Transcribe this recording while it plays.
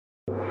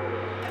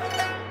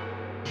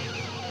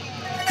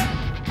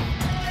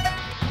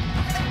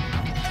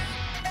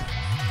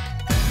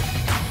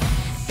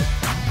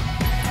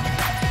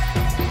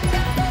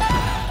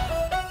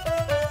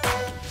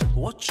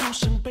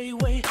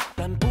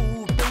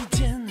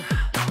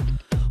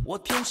我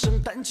天生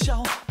胆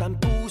小，但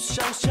不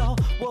小小。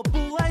我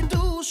不爱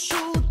读书，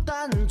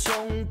但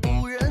总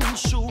不认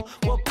输。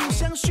我不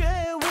想学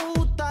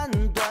武，但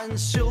短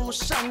袖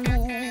善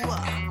舞。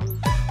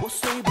我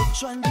虽不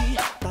专一，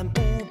但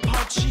不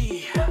抛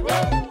弃。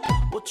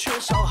我缺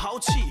少豪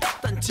气，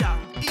但讲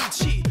义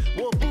气。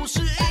我不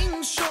是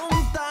英雄，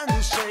但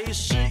谁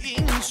是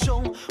英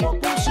雄？我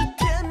不是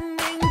天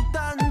命，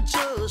但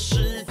这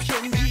是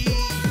天意。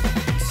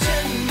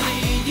千里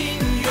姻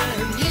缘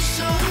一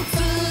生字，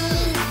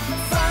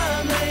发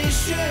霉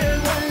学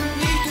问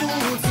一肚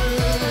子，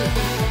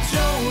酒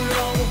肉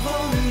朋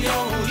友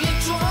一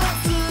桌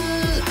子，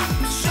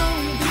兄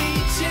弟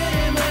姐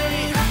妹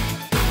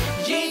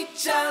一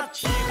家子。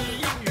千里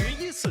姻缘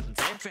一生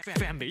字，发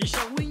霉学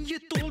问一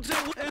肚子，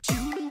酒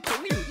肉朋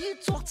友一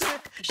桌子，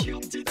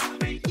兄弟姊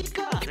妹一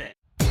家子。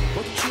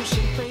我出身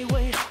卑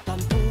微，但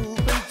不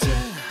卑贱。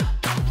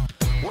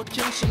我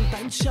天生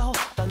胆小，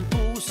但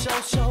不小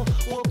小。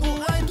我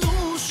不爱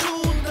读书，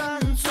但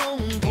总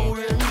不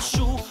认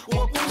输。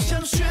我不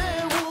想学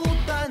武，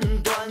但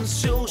短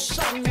袖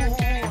善舞。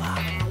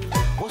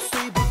我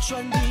虽不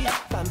专一，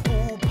但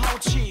不抛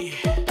弃。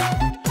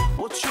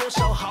我缺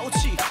少豪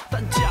气，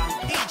但讲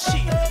义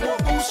气。我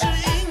不是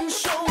英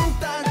雄，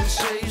但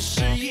谁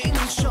是英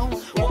雄？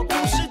我不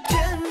是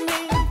天命，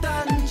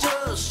但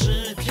这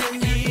是天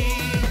意。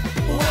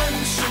万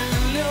世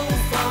流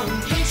芳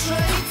一锤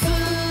子，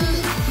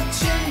千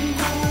古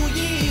遗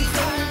憾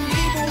一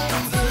步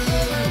子。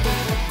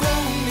功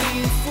名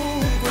富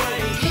贵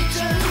一阵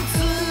子，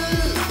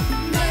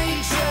美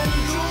眷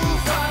如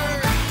花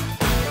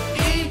一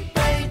辈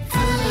子。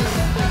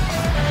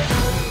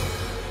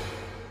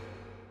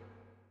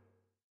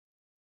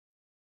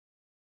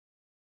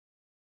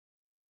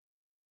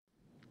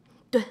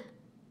对，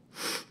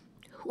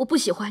我不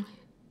喜欢你。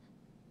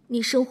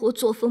你生活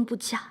作风不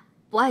佳，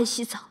不爱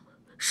洗澡，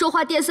说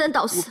话颠三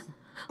倒四，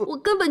我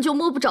根本就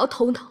摸不着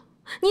头脑。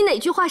你哪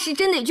句话是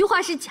真，哪句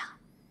话是假？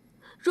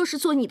若是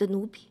做你的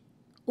奴婢，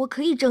我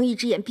可以睁一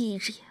只眼闭一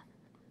只眼；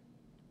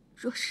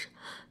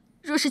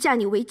若是嫁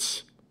你为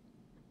妻，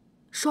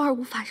双儿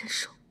无法忍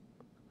受。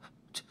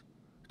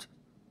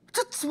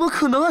这怎么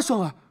可能啊，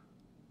双儿？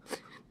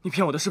你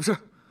骗我的是不是？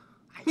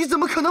你怎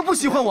么可能不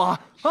喜欢我啊？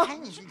啊！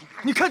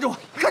你看着我，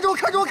看着我，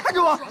看着我，看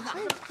着我！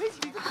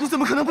你怎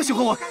么可能不喜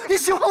欢我？你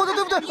喜欢我的，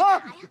对不对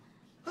啊？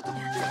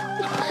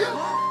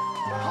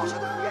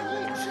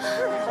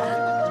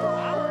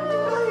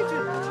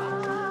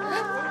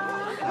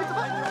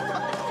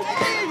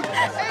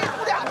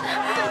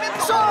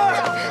双儿，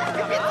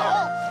别走！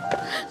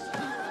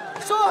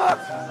双儿，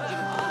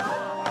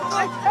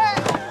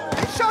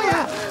少爷，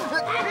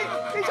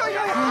少爷，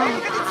你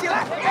赶紧起来！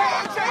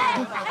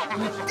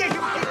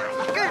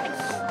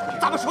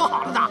咱们说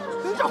好了的，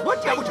让我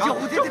解不成，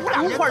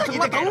等会儿，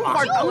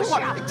等会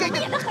儿，这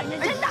演得很认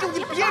真的，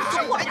你别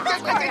说我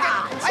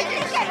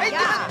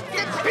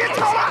别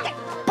吵了，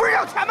不是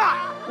要钱吗？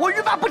我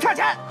日爸不差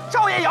钱，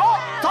少爷有，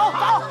走，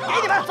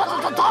给你们，走，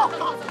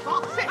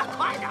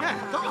快点，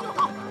走，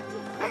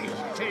哎呀，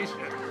真是，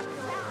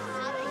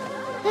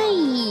哎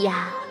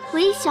呀，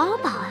韦小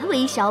宝啊，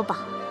韦小宝，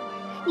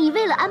你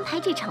为了安排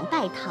这场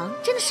拜堂，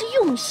真的是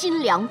用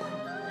心良苦，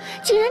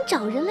竟然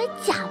找人来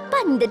假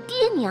扮你的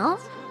爹娘。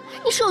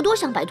你是有多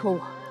想摆脱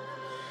我？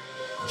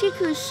只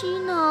可惜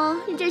呢，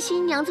人家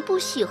新娘子不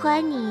喜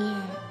欢你，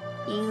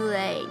因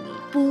为你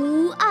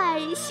不爱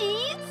洗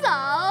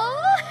澡。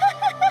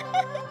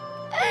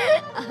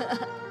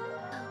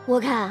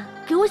我看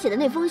给我写的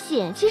那封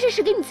信，其实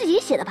是给你自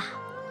己写的吧？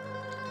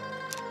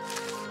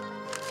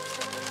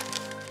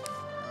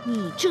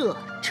你这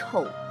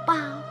丑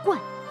八怪，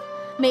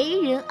没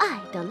人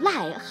爱的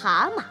癞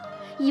蛤蟆，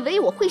以为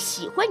我会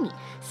喜欢你，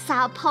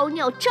撒泡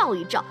尿照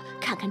一照，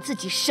看看自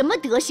己什么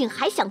德行，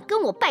还想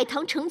跟我拜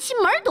堂成亲，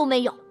门儿都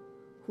没有！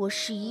我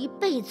是一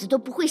辈子都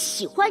不会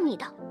喜欢你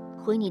的，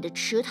回你的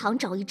池塘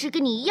找一只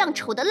跟你一样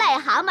丑的癞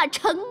蛤蟆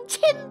成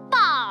亲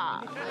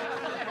吧！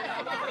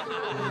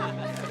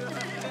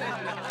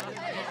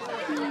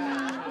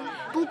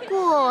不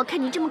过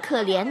看你这么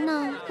可怜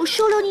呢，我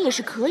收留你也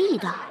是可以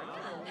的。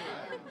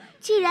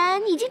既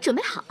然你已经准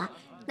备好了，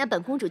那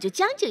本公主就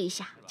将就一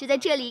下，就在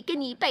这里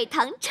跟你拜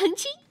堂成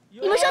亲，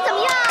你们说怎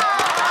么样？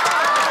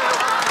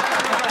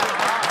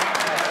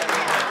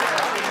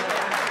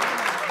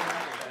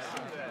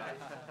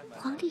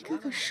皇帝哥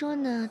哥说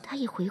呢，他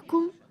一回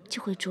宫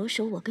就会着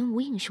手我跟吴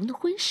应雄的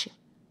婚事，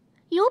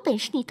有本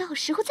事你到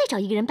时候再找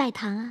一个人拜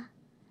堂啊，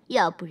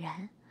要不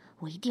然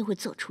我一定会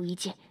做出一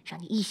件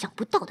让你意想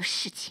不到的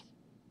事情。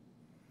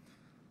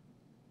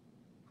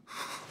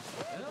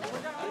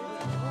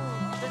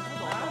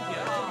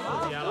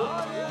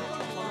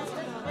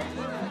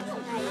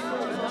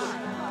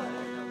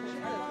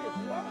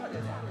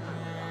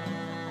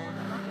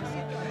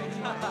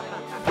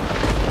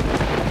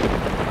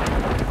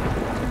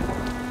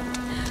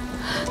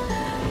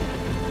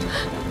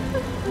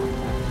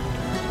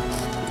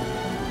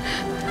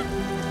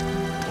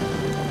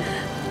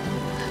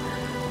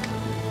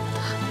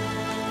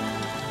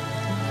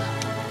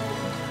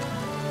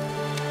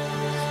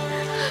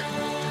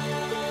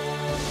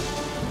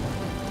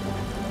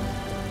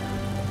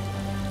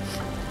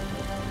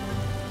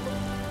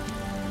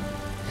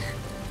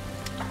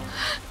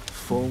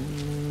风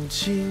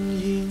轻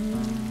盈，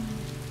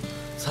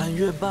残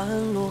月半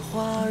落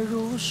花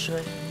如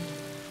水，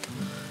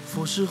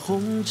浮世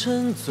红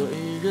尘醉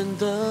人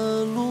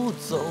的路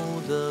走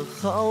得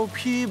好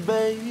疲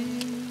惫。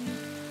雨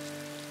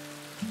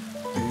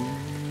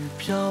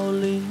飘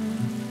零，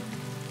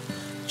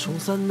冲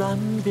散难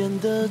辨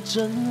的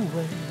真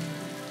伪，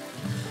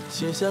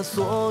卸下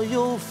所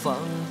有防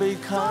备，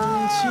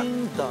看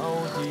清到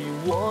底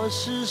我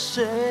是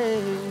谁。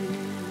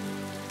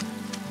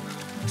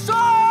双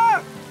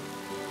儿，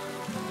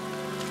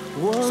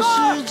我是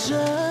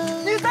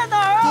真你在哪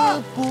儿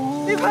啊？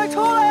你快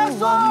出来呀，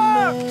双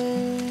儿！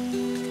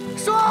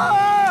双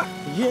儿，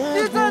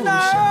你在哪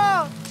儿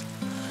啊？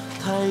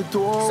太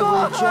多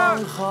伪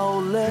装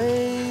好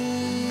累。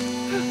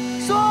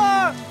双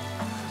儿，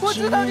我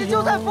知道你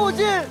就在附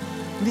近，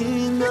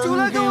你出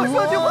来跟我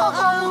说句话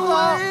好不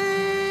好？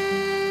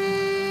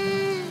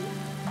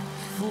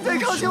在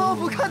康熙王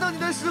府看到你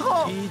的时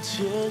候，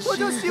我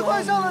就喜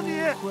欢上了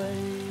你。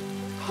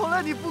后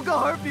来你不告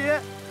而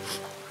别，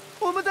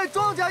我们在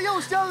庄稼又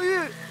相遇，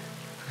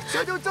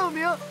这就证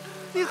明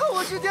你和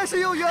我之间是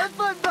有缘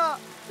分的，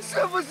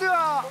是不是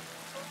啊？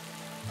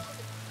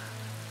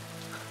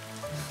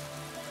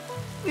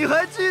你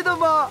还记得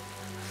吗？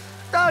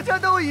大家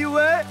都以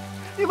为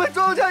你们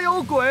庄稼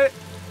有鬼，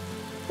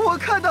我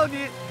看到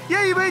你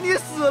也以为你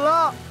死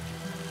了，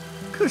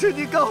可是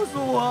你告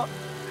诉我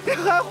你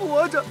还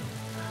活着，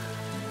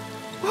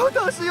我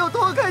当时有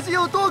多开心，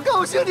有多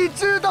高兴，你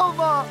知道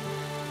吗？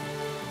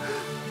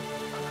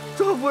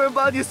庄夫人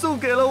把你送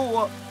给了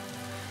我，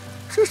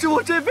这是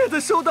我这辈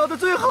子收到的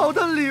最好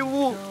的礼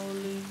物。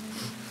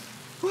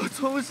我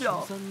从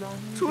小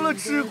除了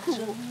吃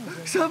苦，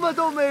什么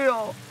都没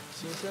有，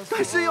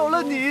但是有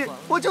了你，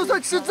我就算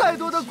吃再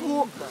多的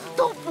苦，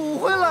都补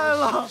回来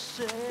了。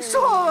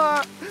双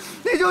儿，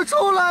你就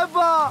出来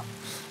吧，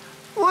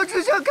我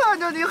只想看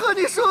着你，和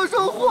你说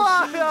说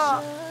话呀。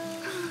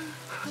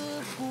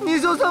你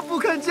就算不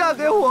肯嫁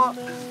给我，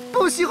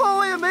不喜欢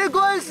我也没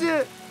关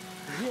系。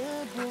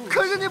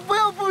可是你不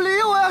要不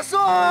理我呀，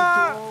双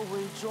儿！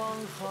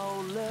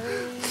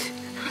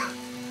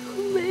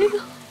没有，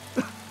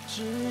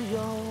只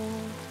有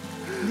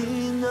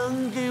你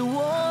能给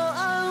我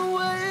安慰，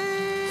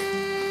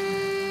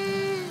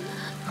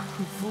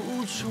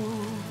付出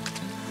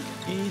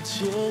一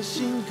切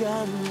心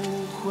甘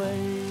无悔。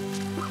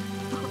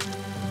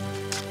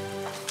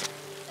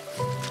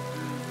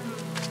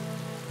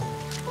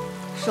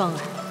双儿，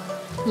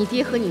你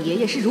爹和你爷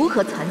爷是如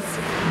何惨死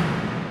的？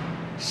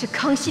是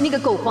康熙那个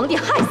狗皇帝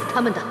害死他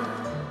们的，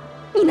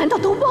你难道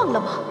都忘了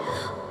吗？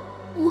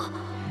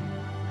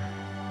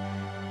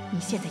你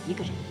现在一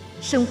个人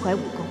身怀武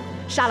功，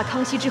杀了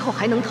康熙之后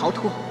还能逃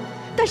脱，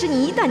但是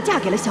你一旦嫁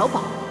给了小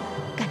宝，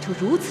干出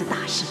如此大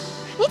事，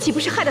你岂不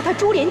是害了他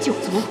株连九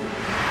族？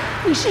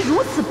你是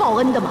如此报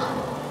恩的吗？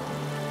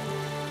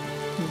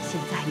你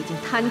现在已经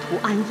贪图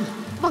安逸，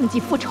忘记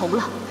复仇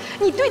了，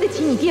你对得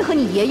起你爹和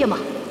你爷爷吗？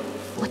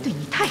我对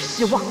你太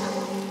失望了，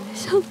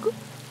小公。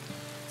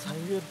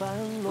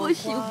我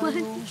喜欢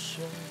你，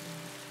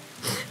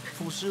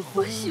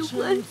我喜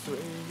欢你，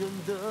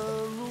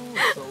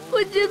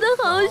我真的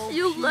好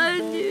喜欢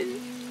你。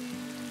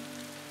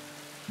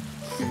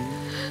雨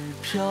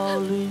飘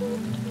零，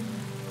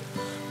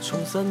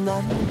冲散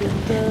难辨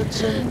的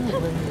真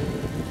伪，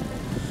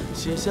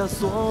卸下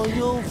所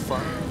有防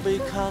备，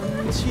看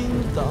清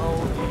到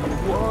底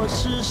我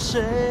是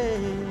谁。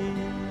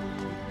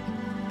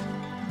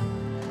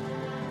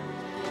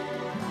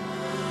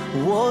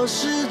我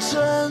是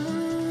真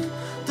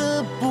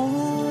的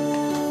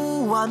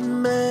不完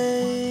美，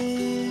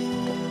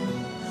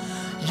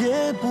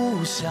也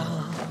不想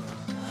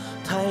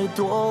太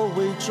多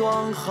伪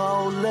装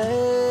好累，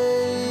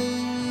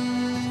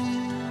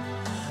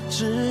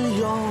只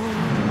有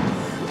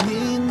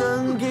你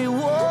能给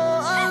我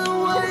安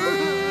慰，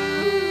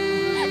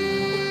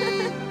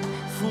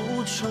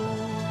付出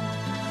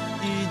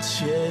一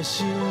切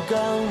心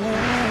甘无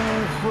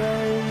悔。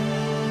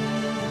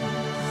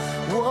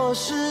我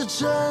是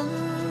真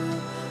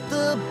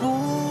的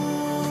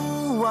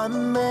不完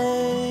美，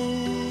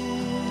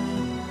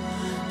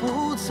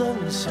不曾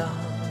想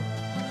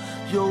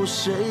有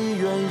谁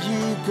愿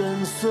意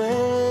跟随，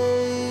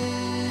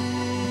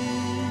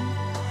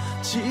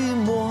寂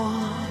寞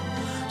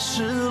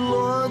失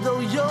落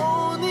都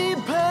有你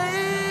陪，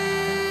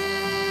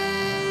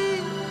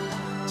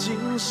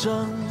今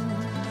生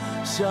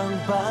相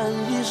伴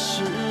已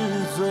是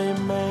最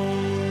美。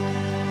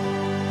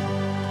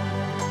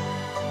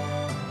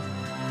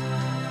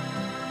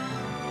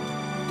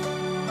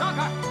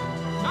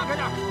让开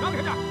点，让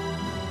开点！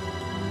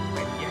哎，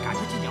也赶去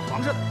觐见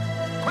皇上的，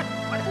快点，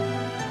快点，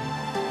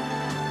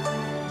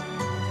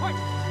快！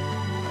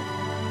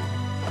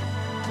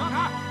让开，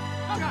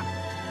让开，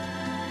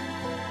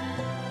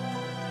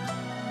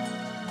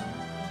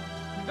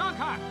让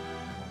开！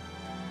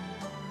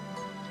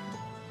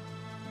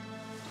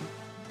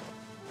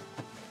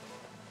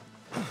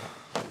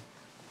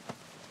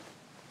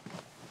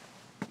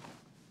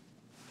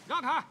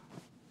让开！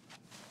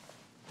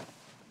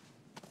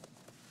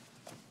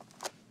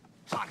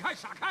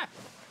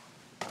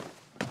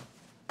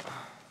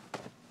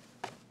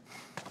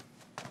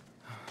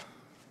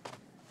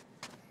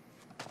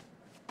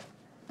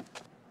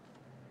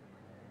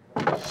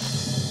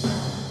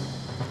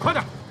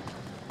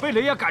为了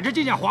也赶着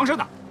觐见皇上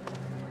呢，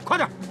快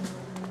点！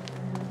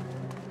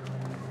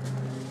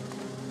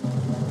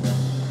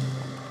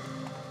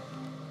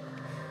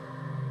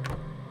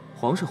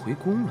皇上回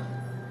宫了，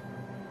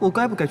我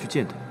该不该去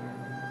见他？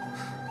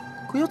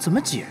可要怎么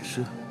解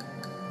释？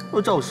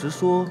若照实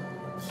说，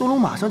东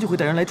龙马上就会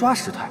带人来抓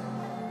师太。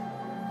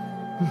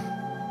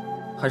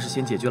还是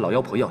先解决老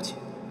妖婆要紧。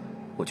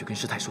我去跟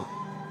师太说，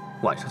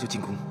晚上就进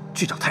宫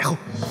去找太后。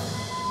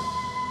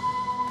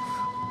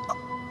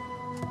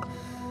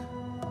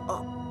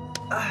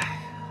哎。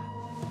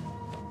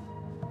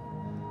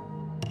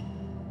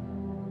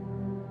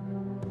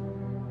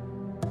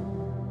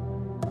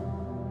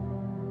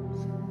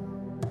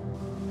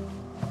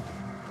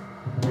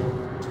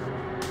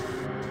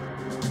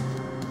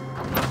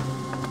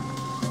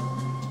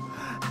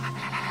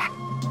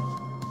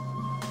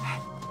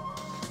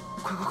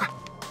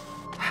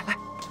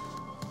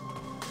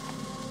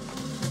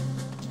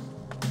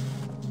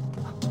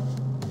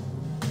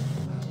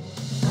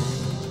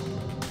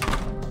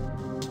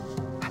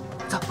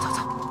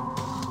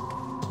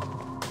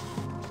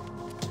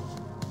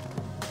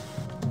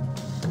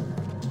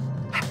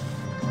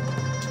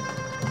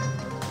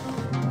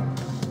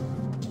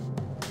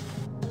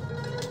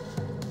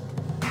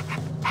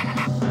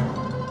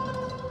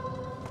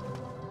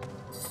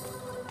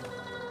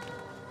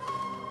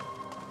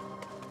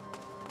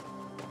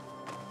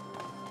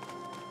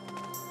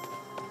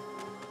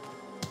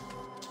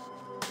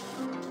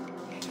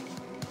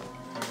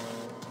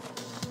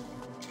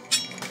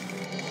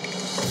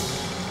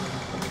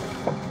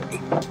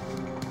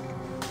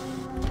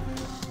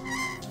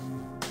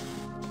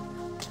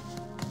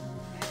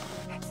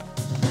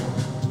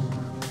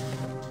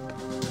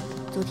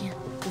 昨天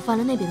我翻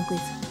了那边的柜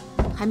子，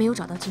还没有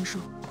找到经书，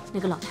那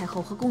个老太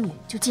后和宫女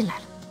就进来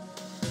了。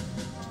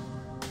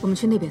我们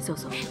去那边搜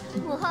搜。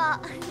母后，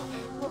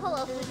母后，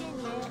我扶着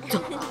您。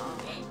走。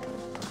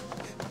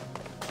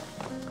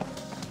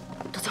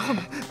躲在后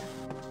面。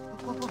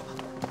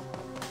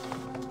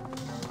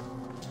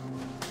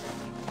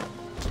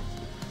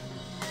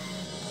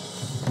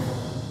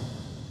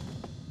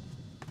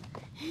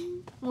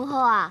母后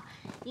啊，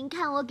您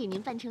看我给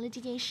您办成了这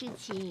件事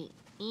情。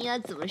 您要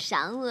怎么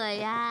赏我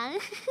呀？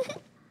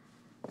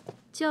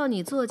叫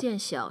你做件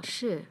小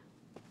事，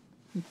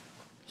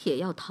也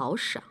要讨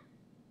赏，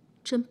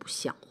真不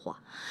像话。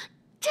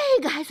这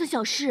个还算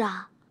小事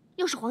啊？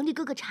要是皇帝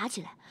哥哥查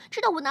起来，知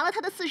道我拿了他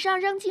的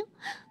42章经，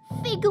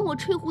非跟我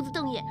吹胡子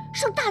瞪眼，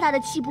生大大的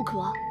气不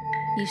可。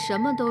你什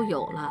么都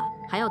有了，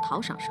还要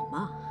讨赏什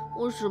么？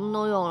我什么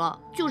都有了，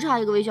就差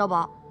一个韦小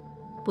宝。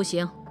不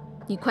行，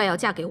你快要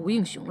嫁给吴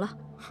应熊了。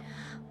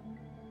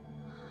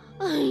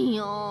哎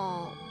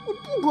呦！ 我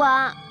不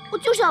管，我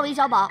就是要韦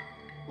小宝。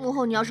母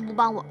后，你要是不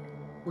帮我，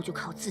我就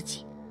靠自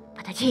己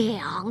把他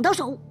抢到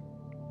手。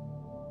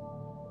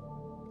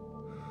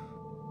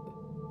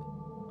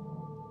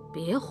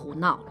别胡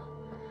闹了，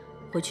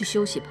回去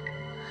休息吧。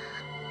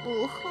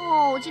母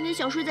后，今天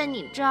想睡在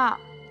你这儿。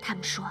他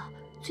们说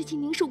最近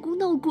宁寿宫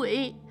闹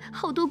鬼，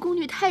好多宫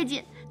女太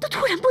监都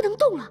突然不能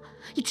动了，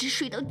一直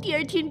睡到第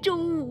2天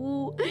中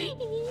午。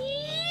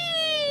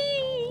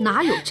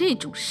哪有这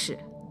种事？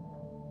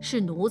 是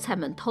奴才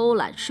们偷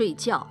懒睡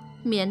觉，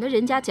免得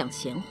人家讲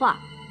闲话，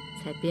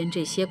才编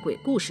这些鬼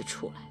故事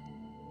出来。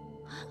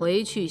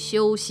回去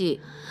休息。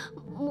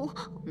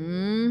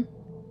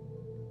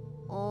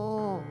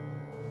哦，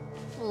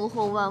母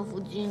后万福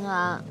金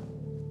安。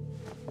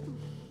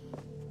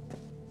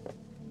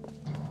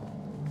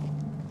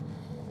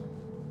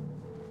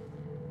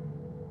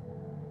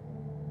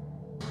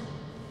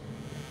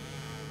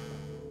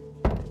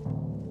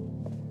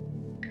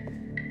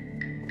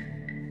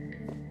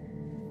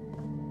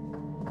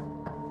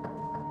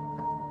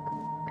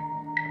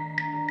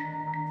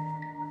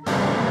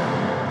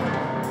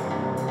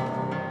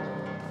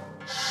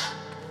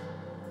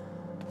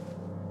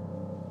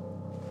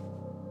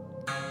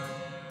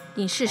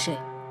你是谁？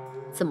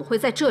怎么会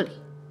在这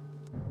里？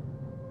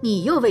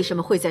你又为什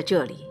么会在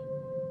这里？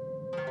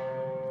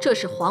这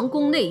是皇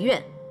宫内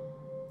院，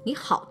你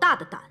好大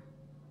的胆！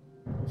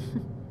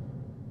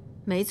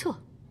没错，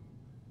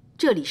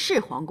这里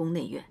是皇宫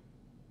内院。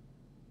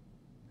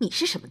你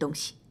是什么东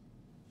西？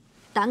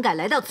胆敢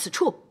来到此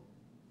处？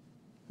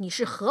你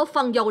是何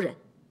方妖人？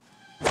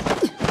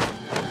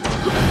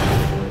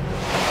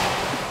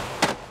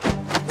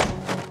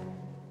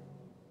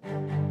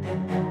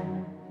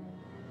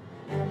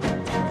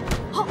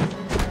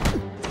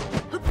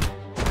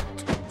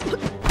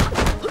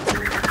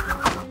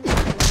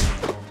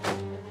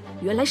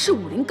 原来是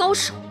武林高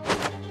手。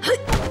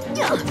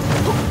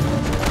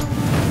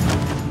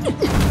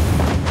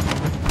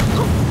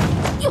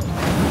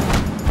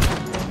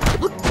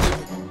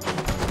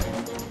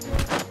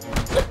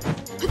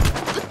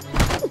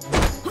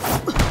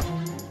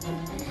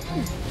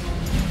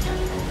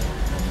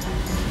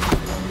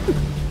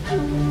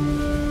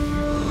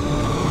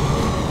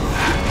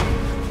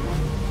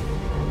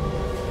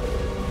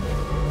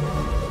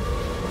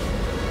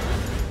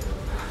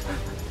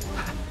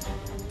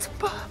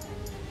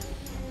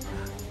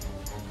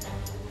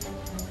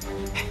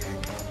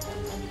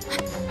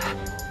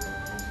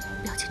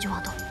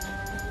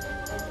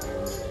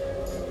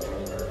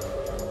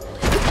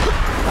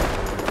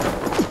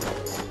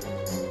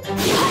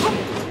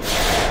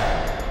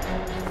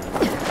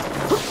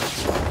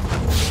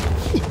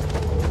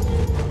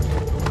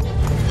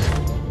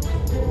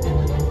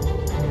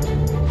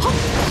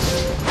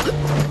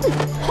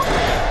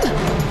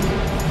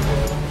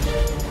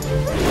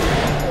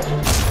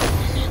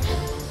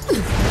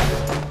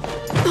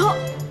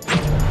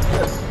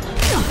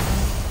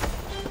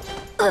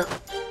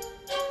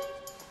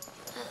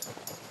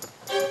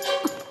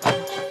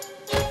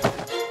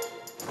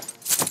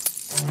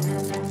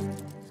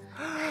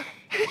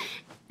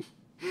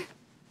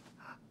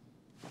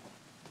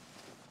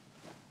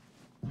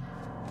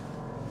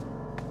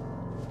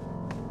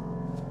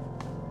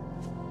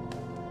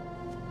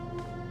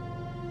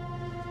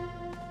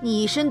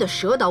你一身的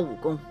蛇刀武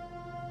功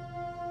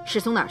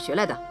是从哪儿学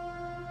来的？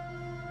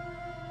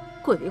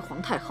贵为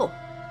皇太后，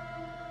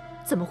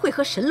怎么会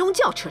和神龙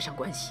教扯上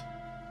关系？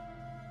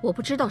我不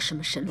知道什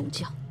么神龙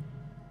教，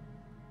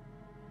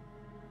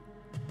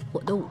我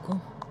的武功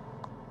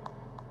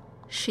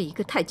是一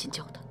个太监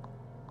教的。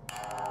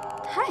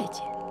太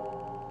监？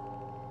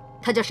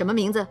他叫什么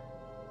名字？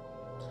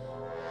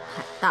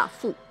海大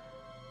富，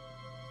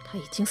他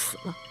已经死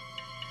了。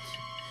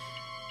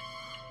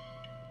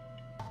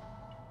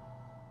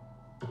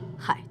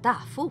海大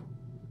富，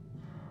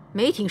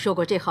没听说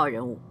过这号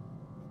人物。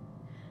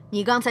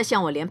你刚才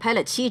向我连拍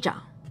了7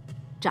掌，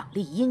掌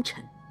力阴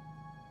沉，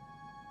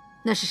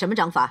那是什么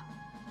掌法？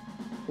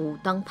武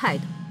当派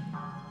的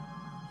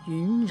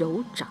云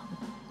柔掌。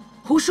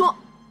胡说，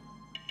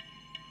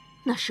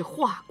那是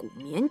化骨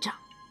绵掌。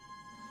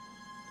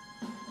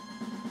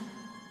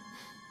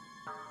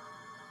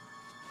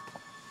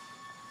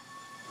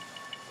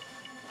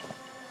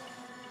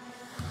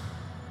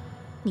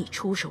你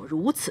出手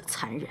如此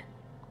残忍，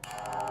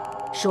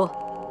说，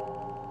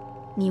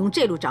你用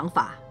这路掌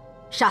法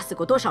杀死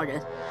过多少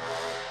人？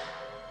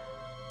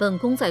本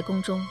宫在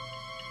宫中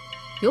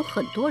有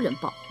很多人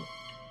保护，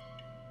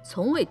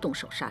从未动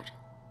手杀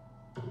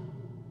人。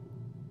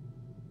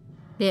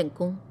练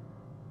功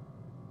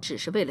只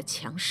是为了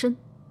强身。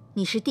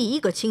你是第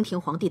1个清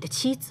廷皇帝的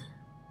妻子，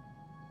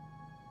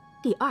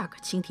第2个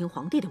清廷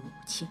皇帝的母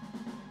亲。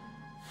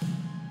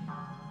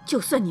就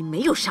算你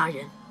没有杀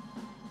人，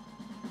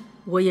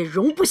我也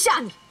容不下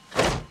你。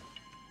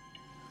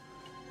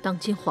当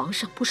今皇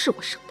上不是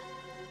我生的。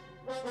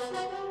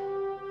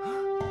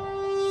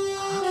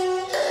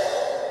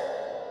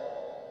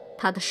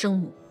他的生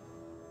母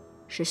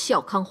是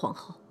孝康皇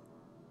后，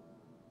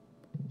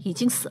已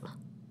经死了。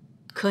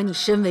可你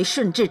身为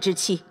顺治之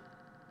妻，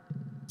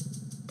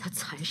他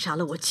残杀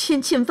了我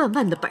千千万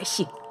万的百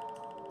姓，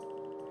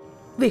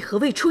为何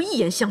未出一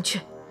言相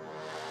劝？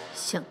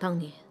想当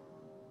年，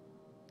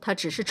他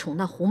只是宠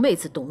那狐妹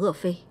子董鄂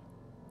妃，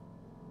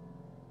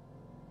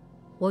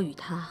我与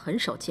他很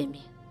少见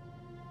面，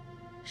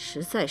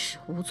实在是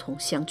无从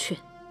相劝。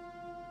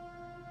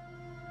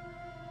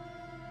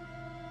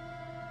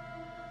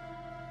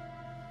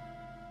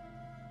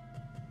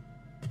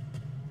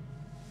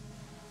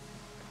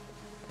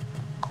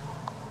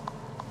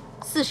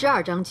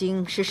42章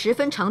经是十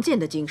分常见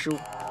的经书，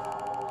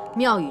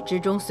庙宇之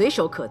中随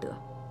手可得。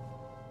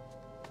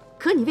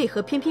可你为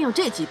何偏偏要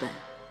这几本？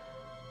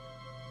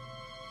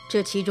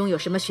这其中有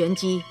什么玄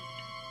机？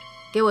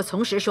给我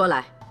从实说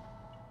来。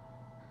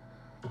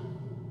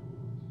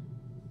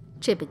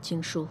这本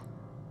经书，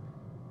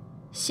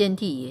先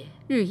帝爷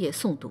日夜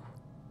诵读。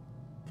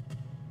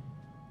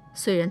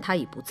虽然他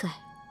已不在，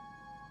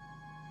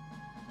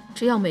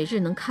只要每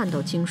日能看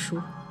到经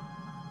书，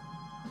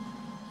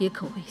也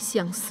可谓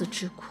相思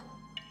之苦。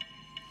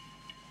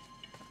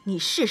你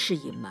事事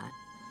隐瞒，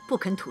不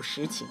肯吐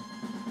实情，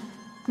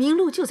明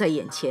路就在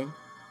眼前，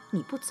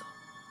你不走，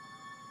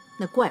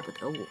那怪不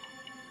得我。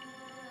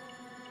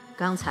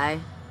刚才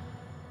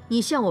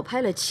你向我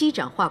拍了7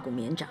掌化骨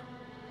绵掌，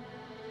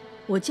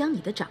我将你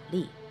的掌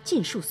力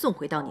尽数送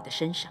回到你的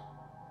身上，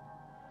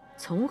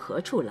从何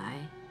处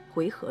来，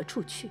回何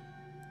处去？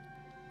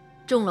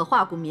中了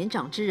化骨绵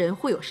掌之人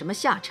会有什么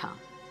下场？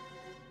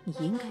你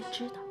应该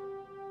知道。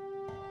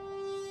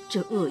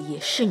这恶业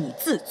是你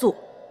自作，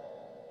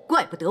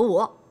怪不得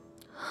我。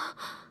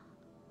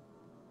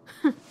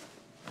哼！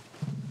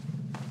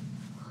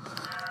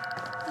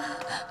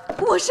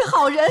我是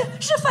好人，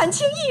是反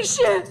清义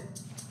士。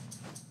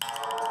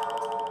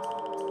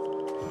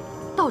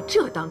到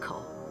这当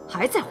口，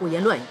还在胡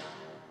言乱语。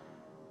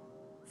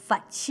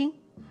反清？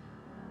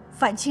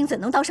反清怎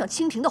能当上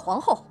清廷的皇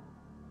后？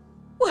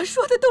我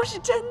说的都是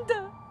真的。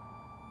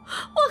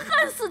我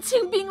恨死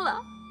清兵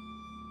了。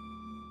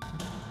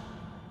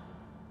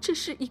这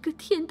是一个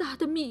天大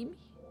的秘密，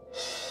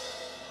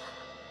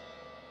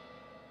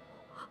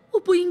我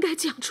不应该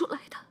讲出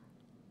来的。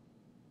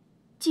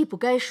既不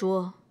该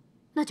说，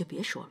那就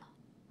别说了。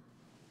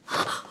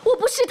我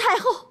不是太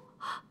后，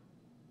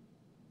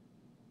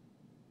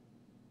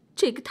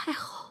这个太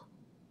后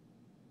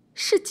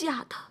是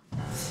假的。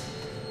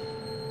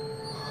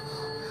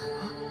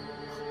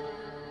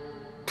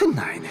他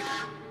奶奶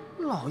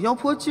的，老妖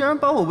婆竟然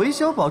把我韦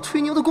小宝吹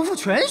牛的功夫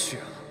全学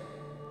了！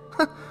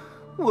哼！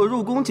我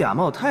入宫假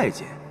冒太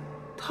监，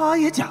他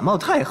也假冒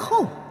太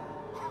后。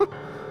哼！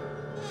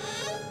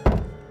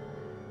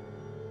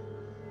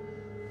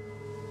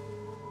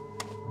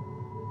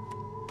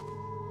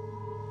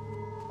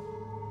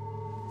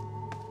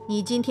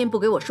你今天不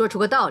给我说出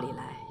个道理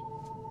来，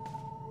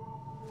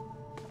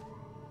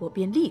我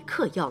便立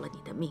刻要了你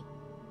的命。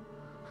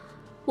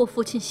我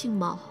父亲姓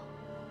毛，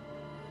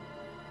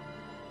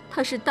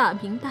他是大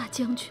明大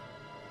将军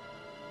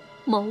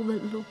毛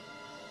文龙。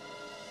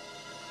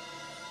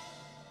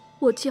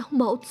我叫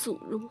毛祖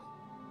如。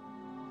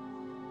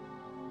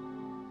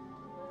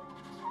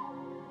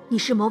你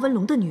是毛文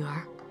龙的女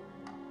儿？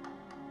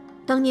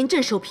当年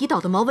镇守皮岛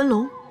的毛文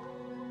龙？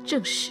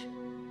正是。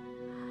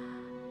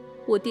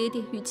我爹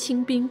爹与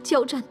清兵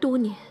交战多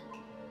年，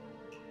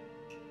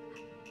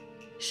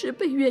是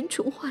被袁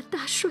崇焕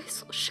大帅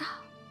所杀。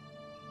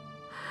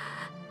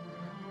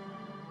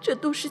这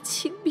都是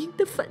清明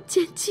的反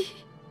间计。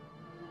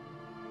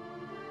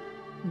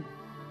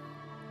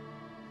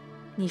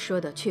你说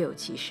的确有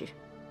其事，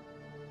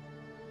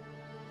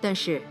但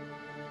是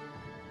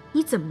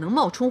你怎么能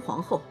冒充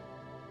皇后，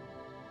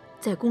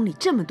在宫里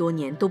这么多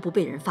年都不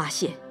被人发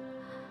现？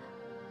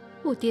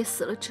我爹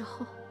死了之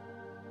后，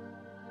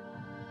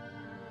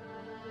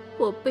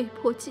我被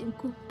迫进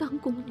宫当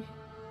宫女，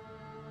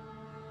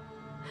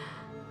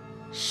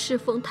侍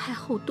奉太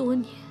后多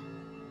年。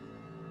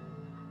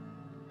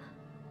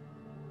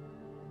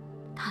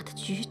她的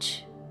举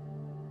止、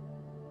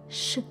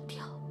声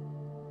调、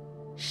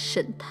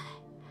神态，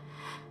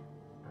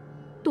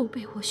都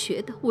被我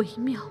学得惟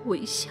妙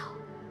惟肖。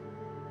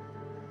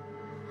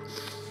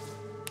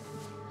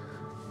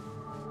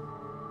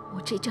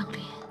我这张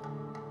脸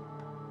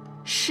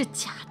是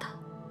假的。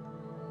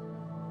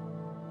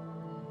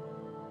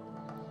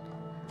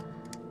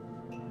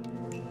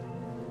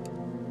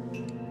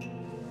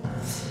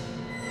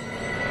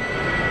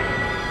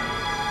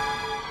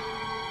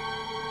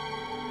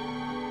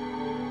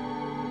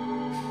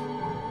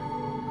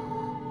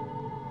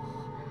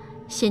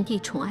先帝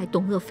宠爱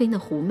董鄂妃那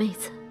狐妹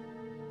子，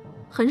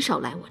很少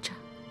来我这儿，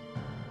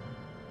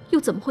又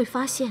怎么会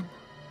发现呢？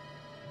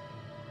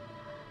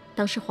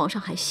当时皇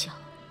上还小，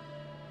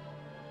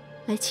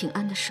来请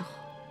安的时候，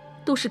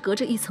都是隔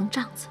着一层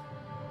帐子。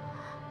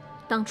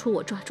当初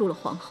我抓住了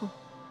皇后，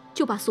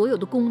就把所有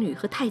的宫女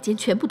和太监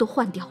全部都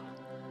换掉了。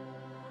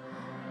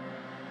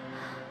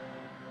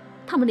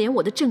他们连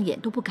我的正眼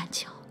都不敢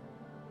瞧，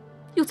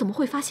又怎么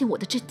会发现我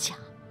的真假？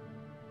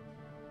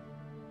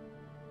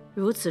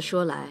如此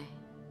说来，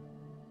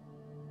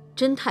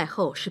甄太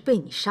后是被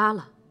你杀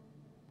了。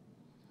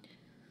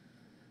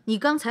你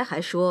刚才还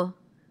说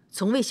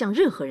从未向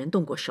任何人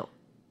动过手，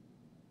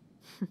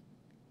哼！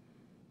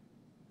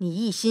你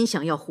一心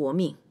想要活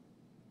命，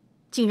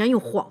竟然用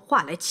谎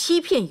话来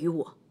欺骗于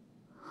我。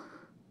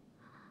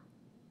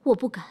我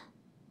不敢。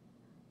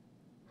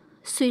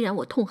虽然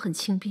我痛恨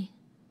清兵，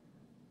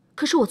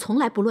可是我从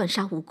来不乱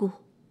杀无辜。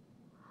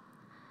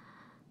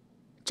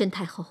甄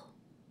太后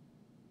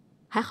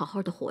还好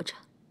好的活着。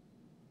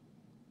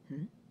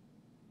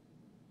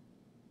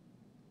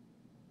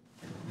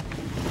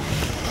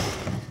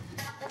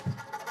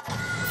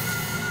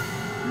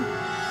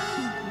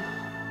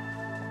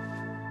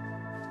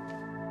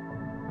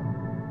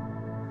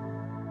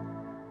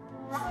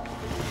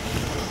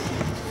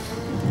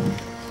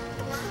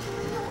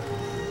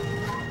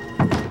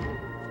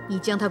你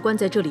将他关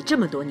在这里这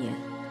么多年，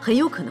很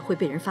有可能会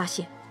被人发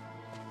现。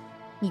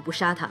你不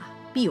杀他，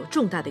必有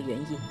重大的原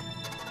因。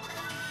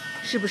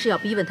是不是要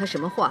逼问他什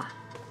么话，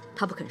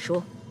他不肯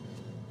说？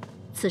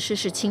此事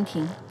是清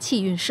廷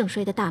气运盛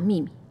衰的大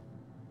秘密。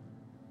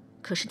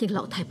可是那个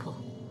老太婆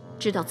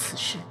知道此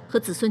事和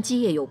子孙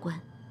基业有关，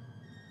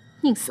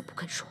宁死不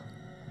肯说。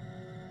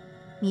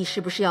你是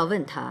不是要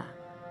问他，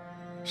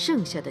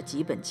剩下的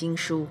几本经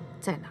书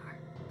在哪儿？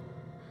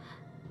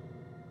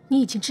你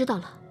已经知道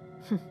了。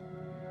哼，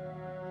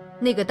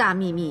那个大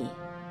秘密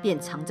便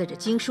藏在这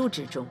经书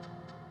之中。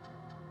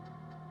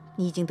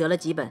你已经得了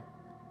几本？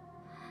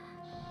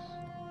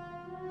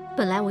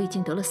本来我已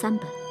经得了3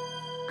本，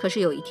可是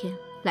有一天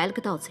来了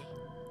个盗贼，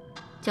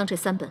将这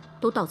3本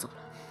都盗走了。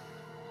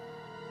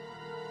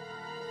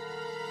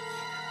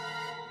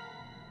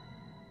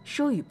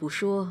说与不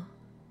说，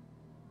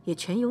也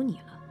全由你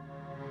了。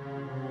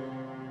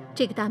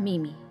这个大秘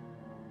密，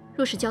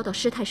若是交到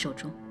师太手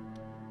中，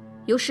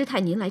由师太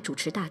您来主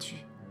持大局，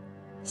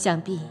想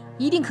必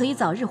一定可以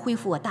早日恢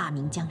复我大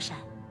明江山。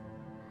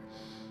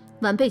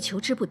晚辈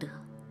求之不得，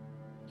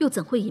又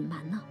怎会隐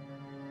瞒呢？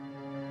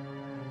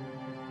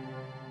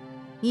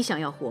你想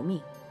要活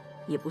命，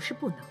也不是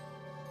不能。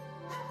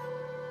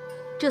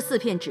这4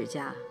片指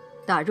甲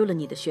打入了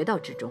你的穴道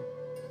之中，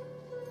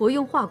我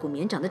用化骨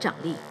绵掌的掌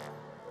力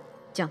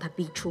将它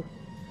逼出。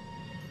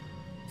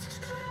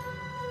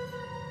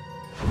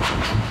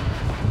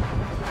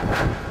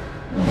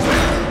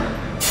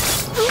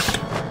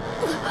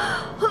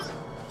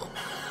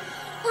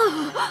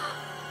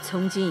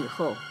从今以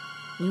后，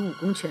你武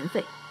功全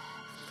废，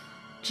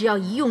只要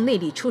一用内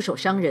力出手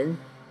伤人，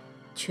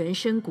全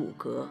身骨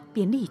骼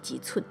便立即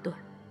寸断，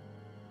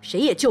谁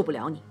也救不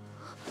了你。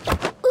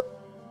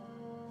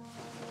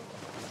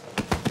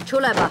出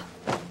来吧。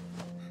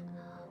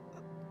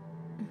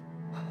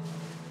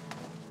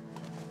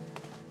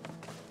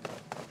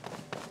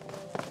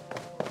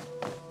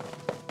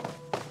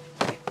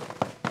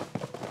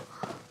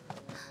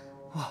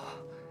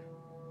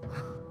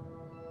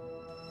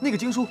那个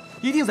经书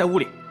一定在屋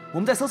里，我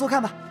们再搜搜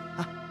看吧。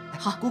啊，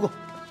好，姑姑，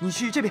你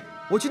去这边，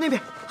我去那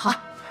边。好。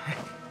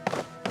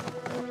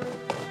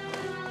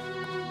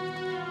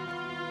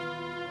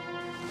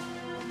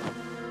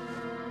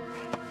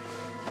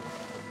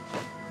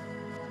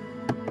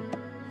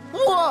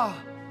哇！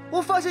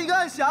我发现一个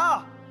暗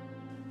匣，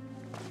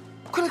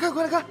快来看，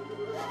快来看！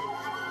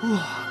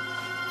哇！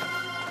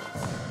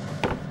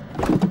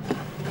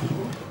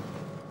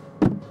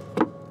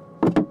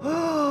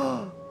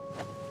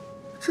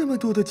这么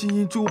多的金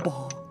银珠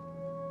宝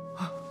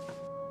啊！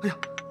哎呀，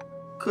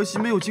可惜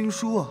没有经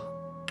书啊。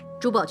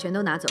珠宝全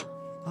都拿走，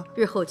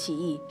日后起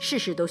义事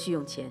事都需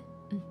用钱。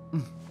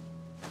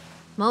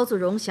毛祖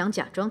荣想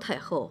假装太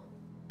后，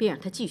便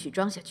让他继续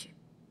装下去。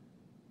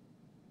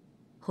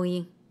红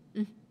英，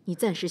你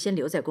暂时先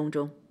留在宫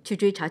中，去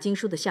追查经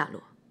书的下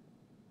落。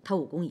他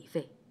武功已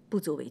废，不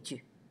足为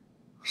惧。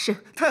是，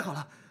太好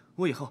了，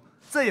我以后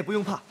再也不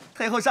用怕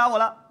太后杀我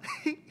了。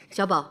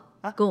小宝，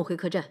跟我回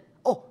客栈。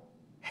哦。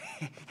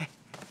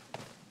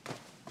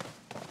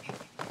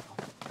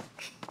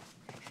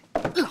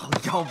老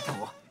妖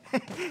婆。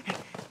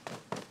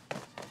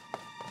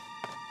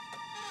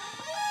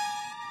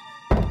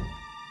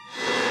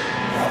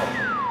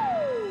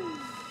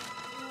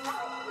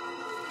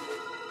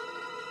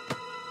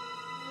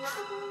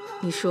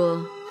你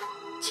说，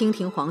清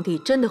廷皇帝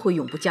真的会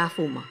永不加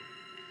父吗？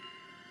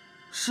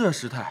是啊，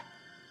师太。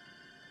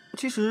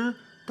其实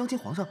当今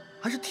皇上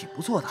还是挺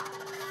不错的。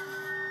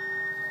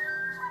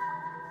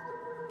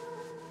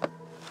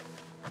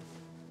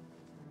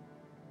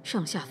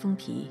上下封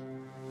皮，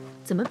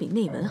怎么比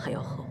内文还要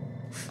厚？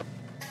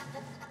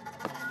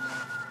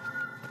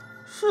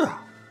是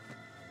啊。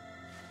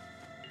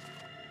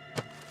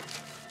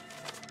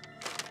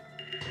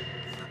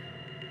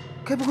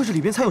该不会是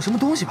里边藏有什么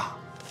东西吧？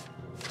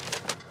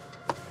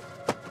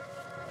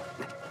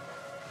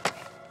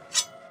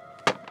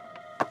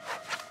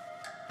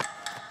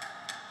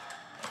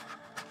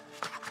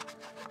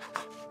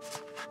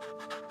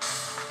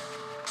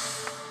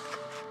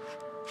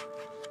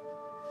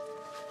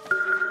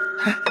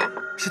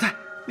师太，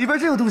里边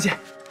真有东西。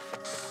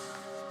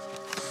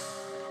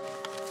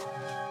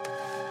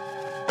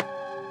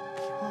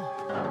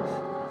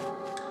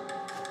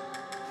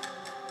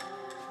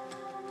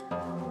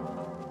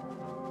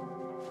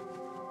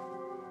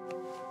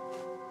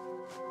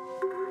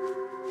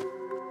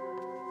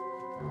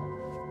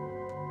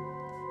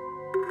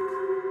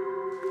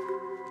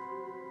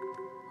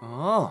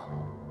哦，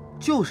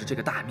就是这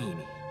个大秘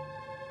密。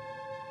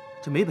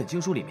这每本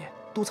经书里面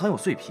都藏有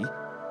碎皮。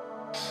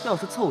要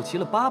是凑齐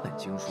了8本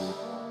经书，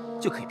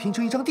就可以拼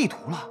成一张地图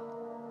了。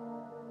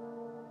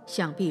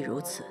想必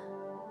如此。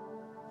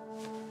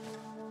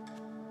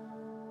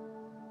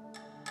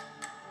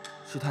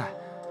师太，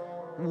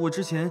我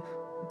之前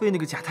被那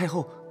个假太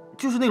后，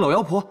就是那老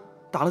妖婆，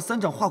打了3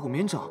掌化骨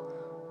绵掌。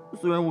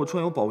虽然我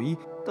穿有宝衣，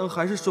但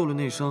还是受了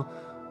内伤。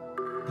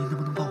您能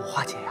不能帮我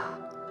化解呀？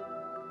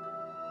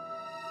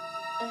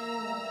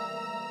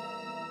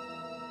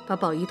把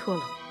宝衣脱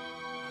了。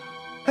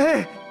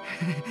哎。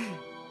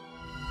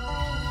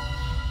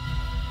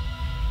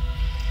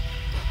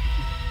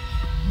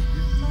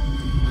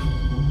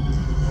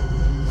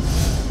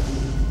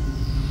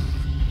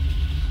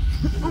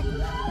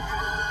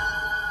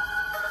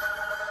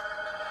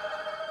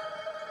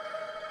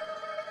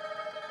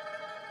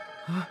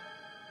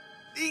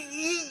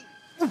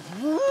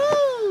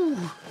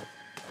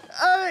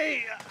哎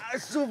呀，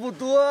舒服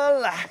多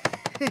了。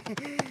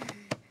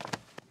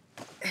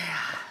哎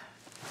呀，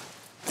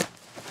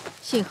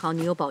幸好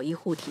你有宝衣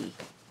护体，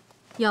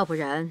要不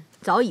然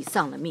早已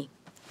丧了命。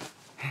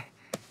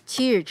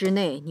7日之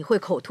内你会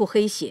口吐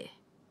黑血，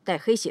待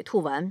黑血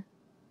吐完，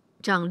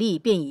掌力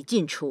便已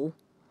尽除。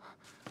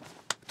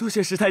多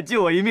谢师太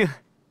救我一命。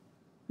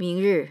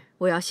明日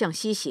我要向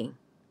西行，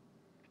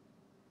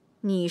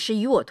你是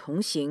与我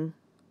同行，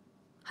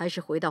还是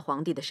回到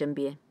皇帝的身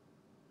边？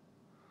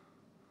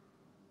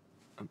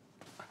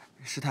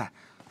师太，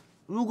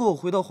如果我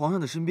回到皇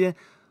上的身边，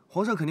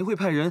皇上肯定会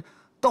派人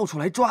到处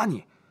来抓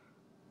你，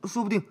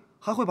说不定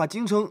还会把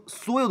京城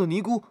所有的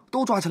尼姑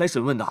都抓起来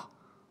审问的。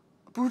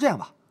不如这样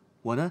吧，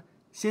我呢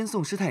先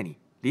送师太你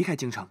离开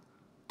京城，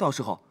到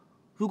时候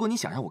如果你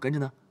想让我跟着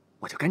呢，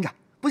我就跟着；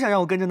不想让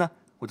我跟着呢，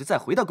我就再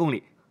回到宫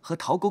里和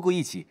陶姑姑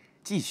一起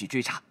继续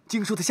追查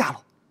经书的下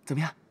落，怎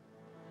么样？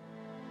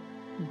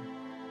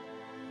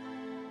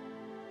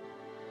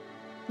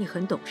你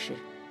很懂事，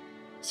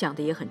想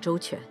的也很周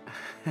全。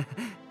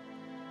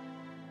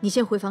你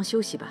先回房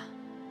休息吧，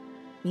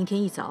明天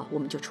一早我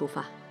们就出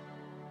发。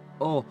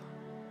哦，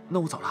那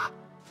我走了啊。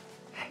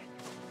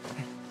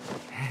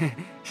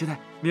师太，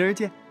明儿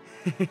见。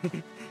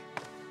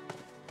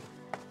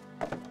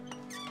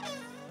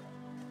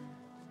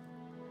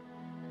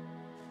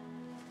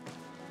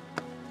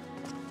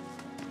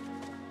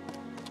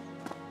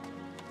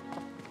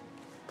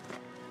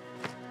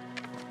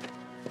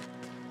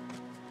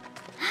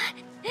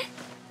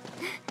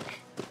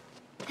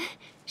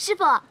师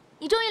傅，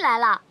你终于来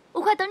了，我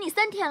快等你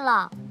3天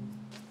了。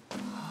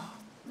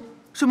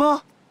什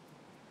么？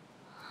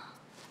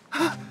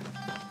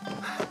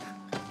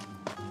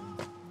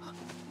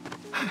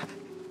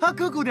啊，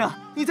哥姑娘，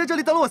你在这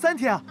里等了我3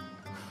天啊？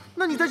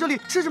那你在这里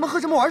吃什么、喝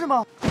什么、玩什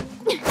么？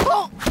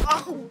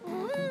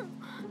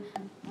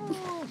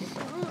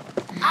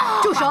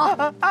住手！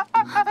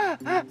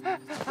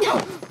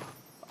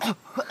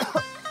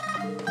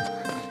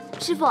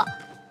师傅，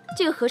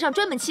这个和尚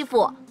专门欺负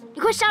我，你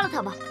快杀了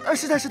他吧！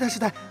师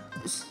太，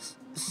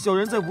小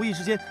人在无意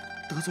之间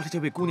得罪了这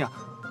位姑娘，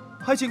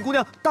还请姑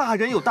娘大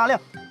人有大量，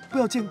不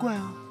要见怪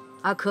啊。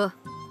阿珂，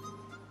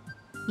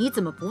你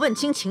怎么不问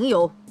清情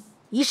由，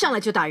一上来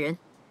就打人？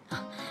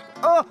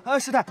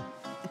师太，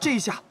这一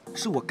下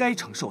是我该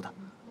承受的，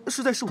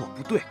实在是我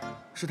不对，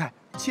师太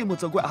切莫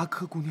责怪阿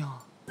珂姑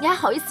娘。你还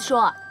好意思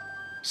说？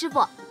师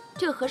傅，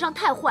这个和尚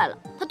太坏了，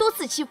他多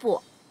次欺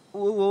负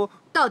我。我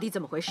到底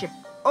怎么回事？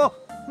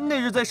那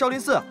日在少林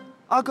寺，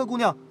阿珂姑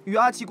娘与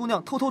阿奇姑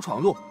娘偷偷闯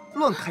入，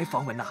乱开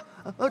房门呐。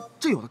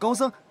这有的高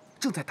僧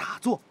正在打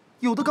坐，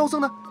有的高僧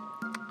呢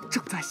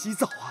正在洗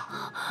澡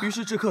啊。于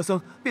是智客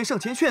僧便上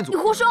前劝阻。你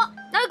胡说，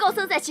哪有高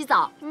僧在洗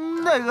澡？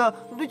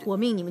我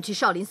命你们去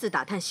少林寺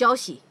打探消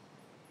息，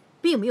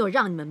并没有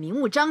让你们明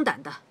目张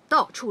胆的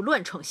到处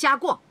乱闯瞎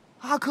逛。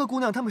阿珂姑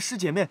娘她们师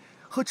姐妹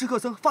和智客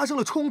僧发生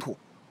了冲突，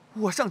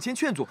我上前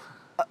劝阻。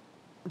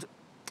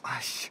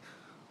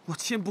我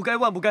千不该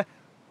万不该，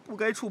不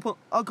该触碰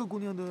阿珂姑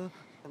娘的。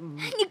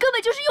你根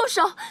本就是用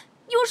手。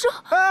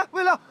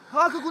为了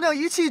阿珂姑娘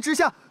一气之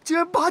下，竟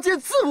然拔剑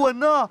自刎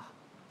呢！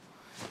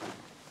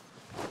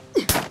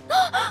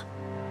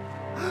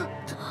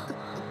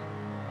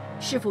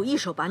师父一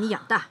手把你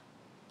养大，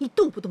你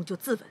动不动就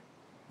自刎，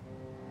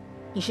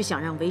你是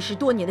想让为师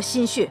多年的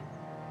心血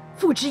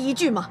付之一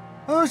炬吗？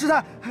师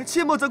太，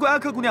切莫责怪阿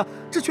珂姑娘，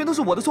这全都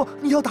是我的错，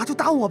你要打就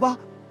打我吧。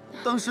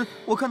当时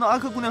我看到阿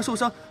珂姑娘受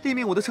伤，立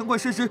命我的城管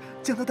师侄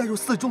将她带入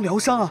寺中疗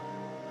伤啊。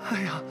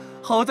哎呀，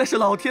好在是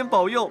老天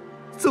保佑，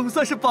总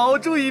算是保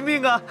住一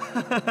命啊！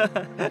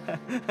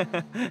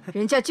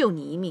人家救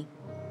你一命，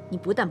你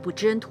不但不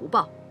知恩图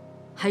报，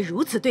还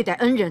如此对待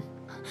恩人。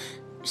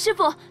师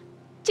父，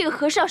这个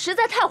和尚实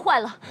在太坏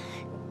了。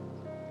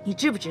你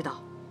知不知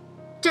道，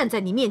站在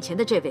你面前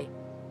的这位，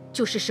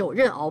就是首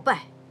任鳌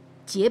拜、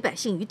劫百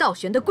姓于倒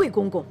悬的贵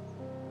公公。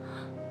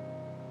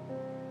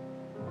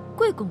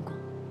贵公公，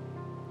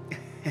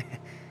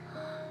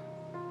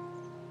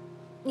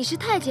你是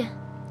太监？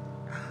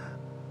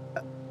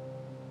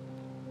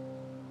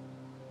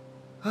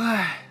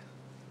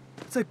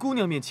在姑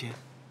娘面前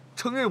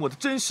承认我的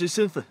真实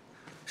身份，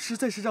实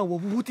在是让我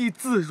无地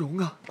自容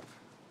啊。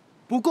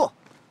不过，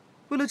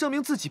为了证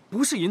明自己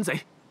不是淫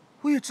贼，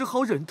我也只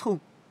好忍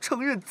痛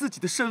承认自己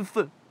的身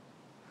份。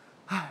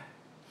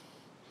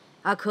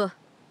阿珂，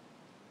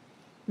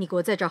你给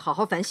我在这儿好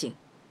好反省，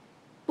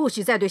不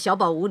许再对小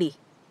宝无礼。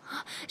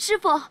师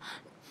父。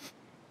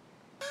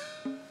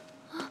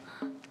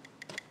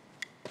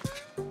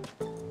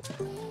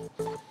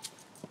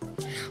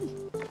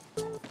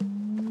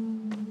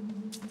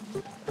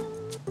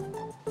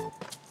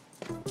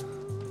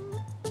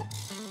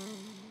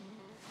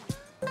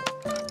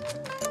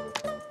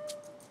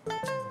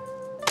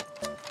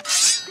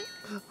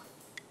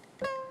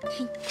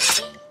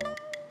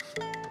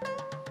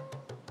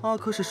阿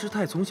珂是师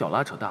太从小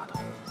拉扯大的，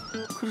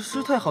可是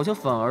师太好像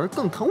反而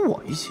更疼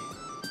我一些。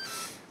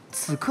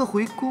此刻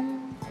回宫，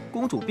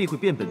公主必会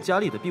变本加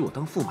厉地逼我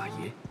当驸马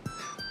爷。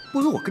不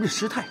如我跟着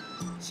师太，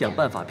想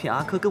办法骗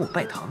阿珂跟我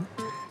拜堂，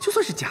就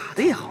算是假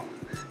的也好，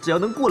只要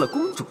能过了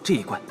公主这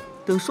一关，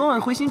等双儿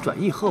回心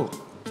转意后，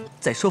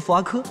再说服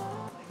阿珂，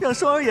让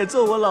双儿也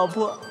做我老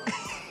婆。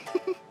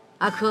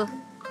阿珂，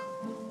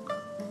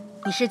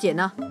你师姐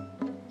呢？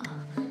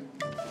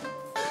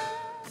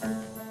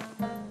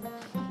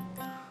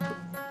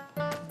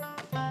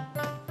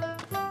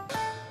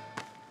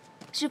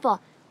师父，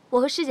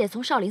我和师姐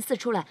从少林寺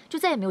出来，就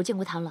再也没有见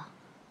过她了，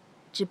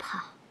只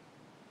怕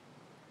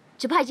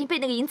已经被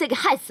那个淫贼给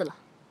害死了。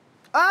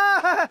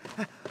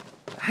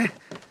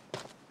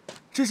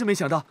真是没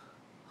想到，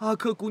阿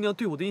珂姑娘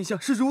对我的印象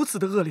是如此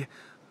的恶劣，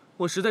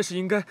我实在是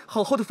应该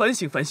好好的反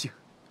省反省。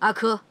阿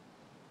珂，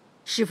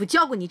师父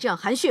教过你这样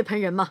含血喷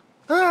人吗？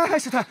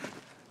师太，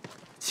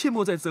切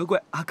莫再责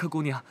怪阿珂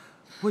姑娘，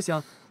我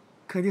想，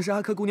肯定是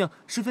阿珂姑娘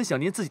十分想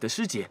念自己的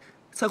师姐，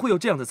才会有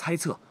这样的猜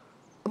测。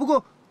不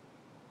过，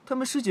她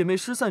们师姐妹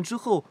失散之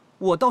后，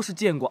我倒是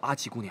见过阿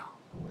奇姑娘。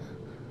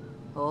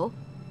哦，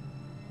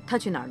她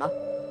去哪儿了？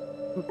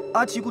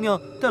阿奇姑娘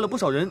带了不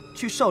少人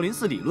去少林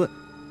寺理论，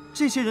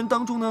这些人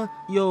当中呢，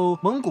有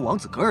蒙古王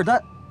子噶尔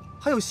丹，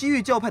还有西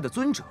域教派的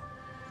尊者，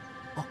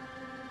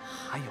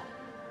还有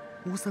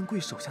吴三桂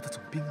手下的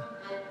总兵啊。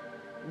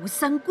吴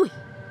三桂？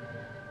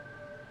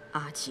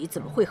阿奇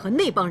怎么会和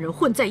那帮人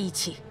混在一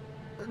起？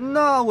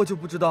那我就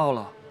不知道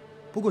了。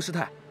不过师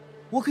太，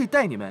我可以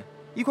带你们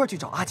一块去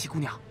找阿奇姑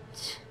娘。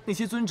那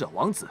些尊者、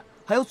王子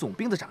还有总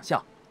兵的长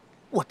相，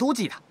我都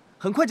记得，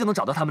很快就能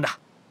找到他们的。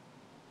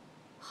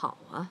好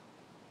啊，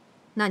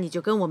那你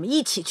就跟我们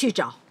一起去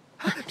找。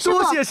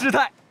多谢师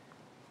太。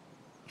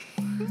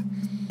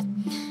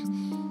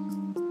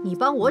你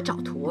帮我找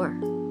徒儿，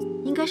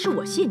应该是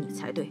我谢你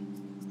才对。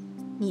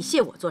你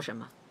谢我做什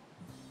么？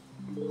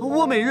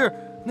我每日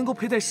能够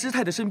陪在师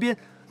太的身边，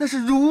那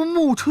是如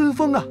沐春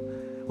风啊！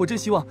我真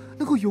希望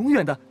能够永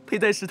远的陪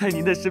在师太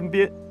您的身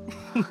边。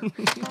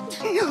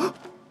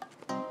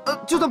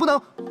就算不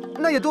能，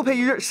那也多陪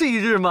一日是一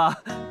日嘛。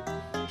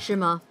是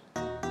吗？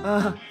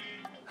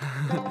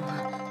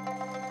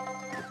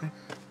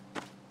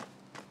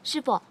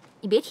师父，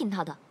你别听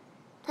他的，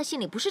他心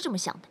里不是这么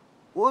想的。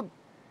我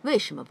为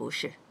什么不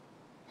是？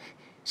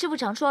师父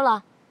常说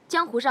了，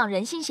江湖上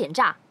人心险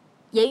诈，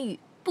言语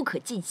不可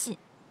尽信。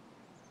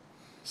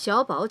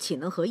小宝岂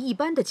能和一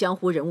般的江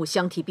湖人物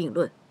相提并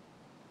论？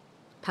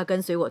他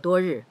跟随我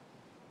多日，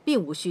并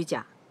无虚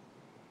假，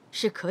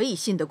是可以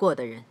信得过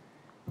的人。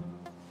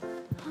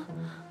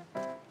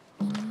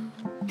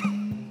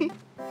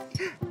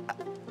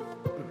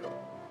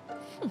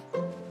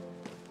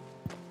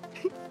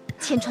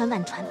千穿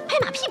万穿，拍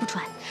马屁不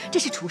穿，这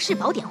是处世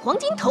宝典黄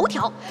金头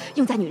条，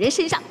用在女人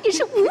身上也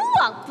是无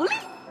往不利。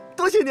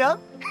多谢娘。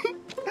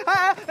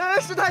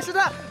师太，师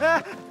太，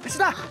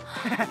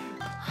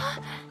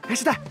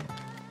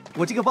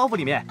我这个包袱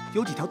里面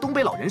有几条东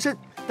北老人参，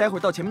待会儿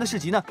到前面的市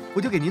集呢，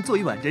我就给您做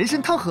一碗人参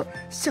汤喝。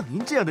像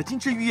您这样的金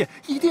枝玉叶，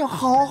一定要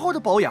好好的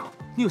保养。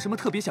你有什么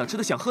特别想吃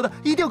的、想喝的，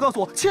一定要告诉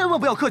我，千万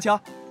不要客气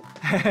啊！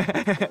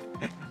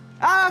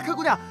啊，柯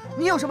姑娘，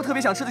你有什么特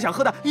别想吃的、想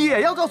喝的，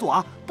也要告诉我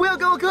啊，不要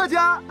跟我客气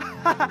啊！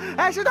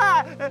哎，师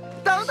太，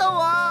等等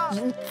我！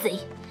淫贼！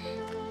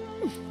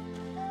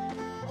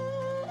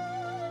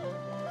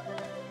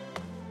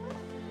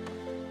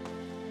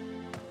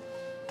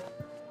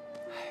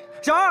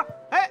小二，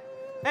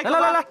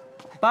来，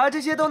把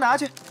这些都拿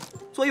去，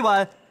做一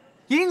碗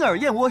银耳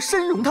燕窝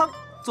参茸汤。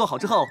做好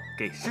之后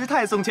给师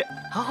太送去。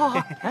好。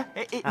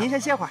您先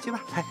歇会儿去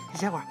吧。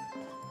歇会儿。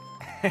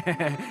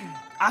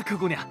阿柯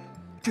姑娘，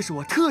这是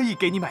我特意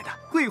给你买的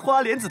桂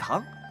花莲子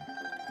糖，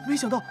没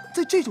想到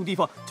在这种地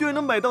方居然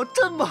能买到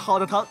这么好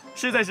的糖，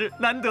实在是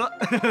难得，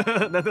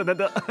难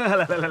得。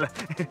来。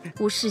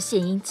无事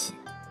献殷勤，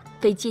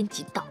非奸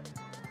即盗。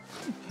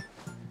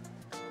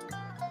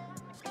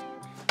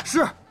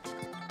是。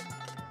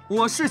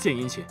我是献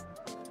殷勤，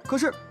可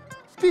是，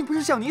并不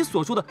是像你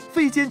所说的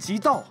非奸即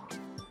盗啊。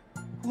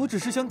我只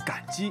是想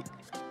感激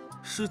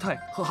师太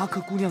和阿柯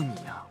姑娘你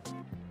啊。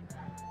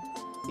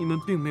你们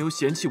并没有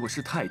嫌弃我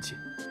是太监，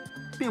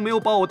并没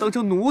有把我当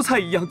成奴才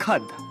一样看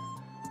待，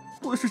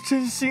我是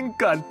真心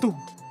感动。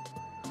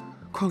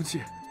况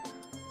且，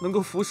能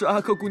够服侍阿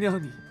柯姑娘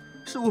你，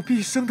是我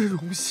毕生的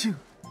荣幸。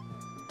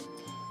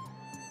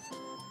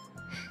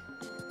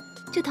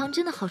这糖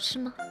真的好吃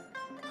吗？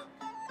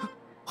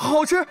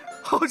好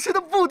吃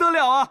的不得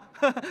了啊！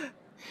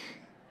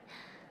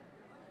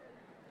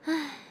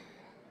唉，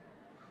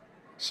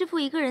师父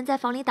一个人在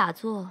房里打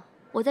坐，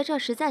我在这儿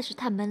实在是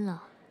太闷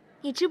了。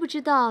你知不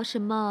知道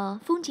什么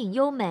风景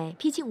优美、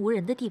僻静无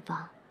人的地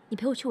方？你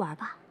陪我去玩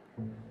吧。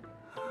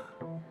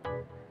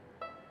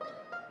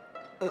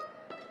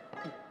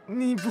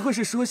你不会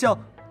是说笑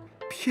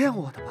骗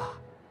我的吧？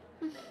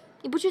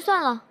你不去算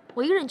了，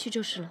我一个人去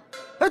就是了。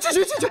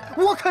去，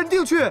我肯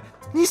定去。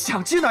你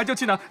想去哪儿就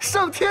去哪儿，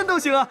上天都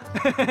行啊！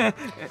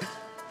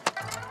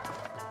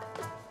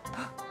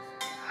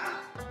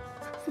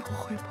莫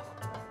慧宝，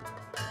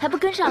还不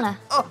跟上来？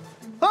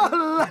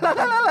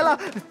来了，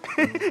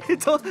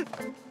走！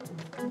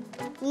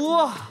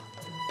哇，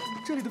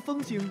这里的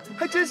风景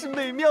还真是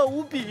美妙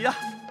无比呀！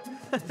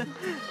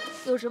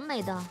有什么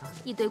美的？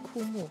一堆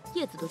枯木，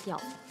叶子都掉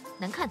了，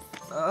难看死。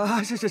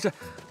是，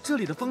这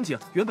里的风景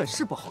原本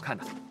是不好看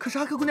的，可是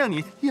阿柯姑娘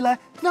你一来，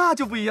那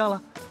就不一样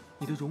了。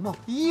你的容貌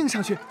一映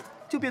上去，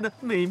就变得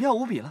美妙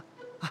无比了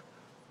啊！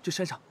这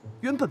山上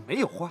原本没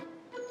有花，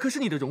可是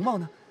你的容貌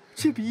呢，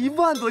却比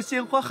10000朵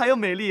鲜花还要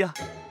美丽啊！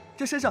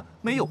这山上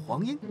没有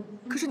黄莺，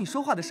可是你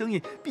说话的声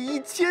音比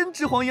1000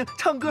只黄莺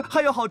唱歌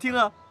还要好听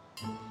啊！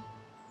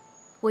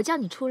我叫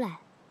你出来，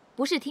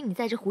不是听你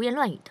在这胡言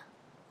乱语的，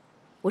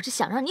我是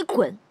想让你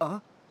滚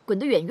啊，滚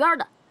得远远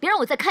的，别让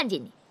我再看见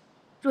你。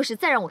若是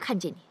再让我看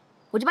见你，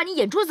我就把你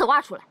眼珠子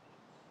挖出来。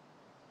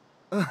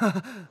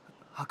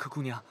阿柯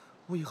姑娘，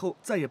我以后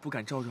再也不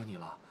敢招惹你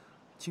了，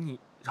请你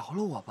饶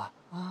了我吧！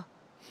啊！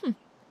哼，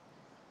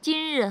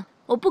今日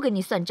我不跟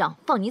你算账，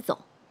放你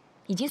走，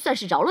已经算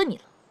是饶了你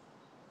了。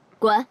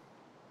滚！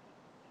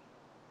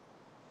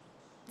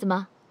怎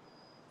么，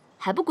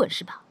还不滚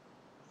是吧？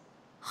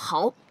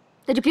好，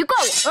那就别怪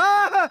我。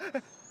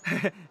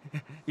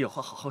有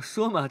话好好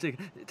说嘛，这。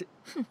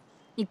哼，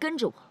你跟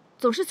着我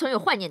总是存有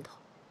坏念头，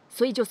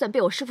所以就算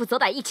被我师父责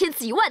打1000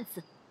次10000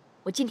次，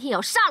我今天也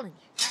要杀了你。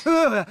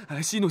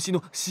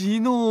息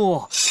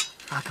怒！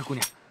阿柯姑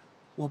娘，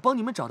我帮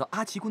你们找到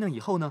阿奇姑娘以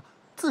后呢，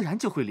自然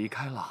就会离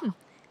开了。哼，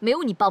没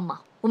有你帮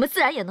忙，我们自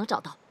然也能找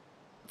到。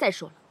再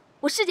说了，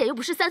我师姐又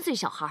不是3岁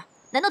小孩，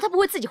难道她不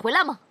会自己回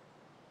来吗？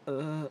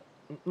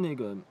那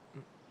个，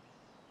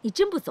你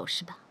真不走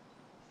是吧？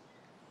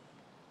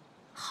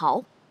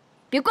好，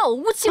别怪我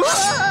无情。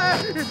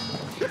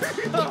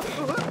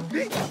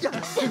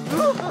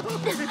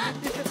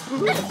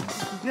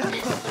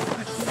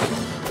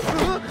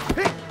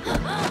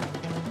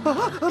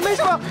没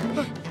什么，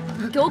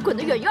给我滚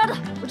得远远的，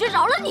我就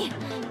饶了你。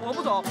我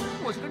不走，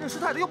我是跟着师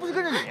太的，又不是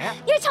跟着你。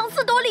你还强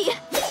词夺理，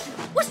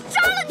我杀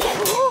了你！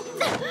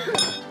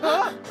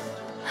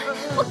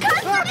我砍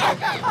死你！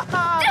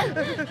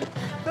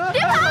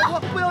别跑！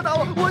不要打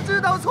我，我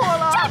知道错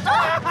了。站住！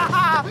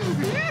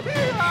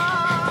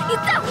你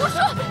再胡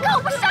说，看我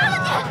不杀了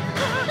你！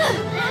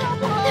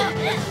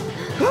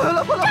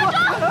老婆，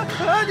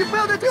你不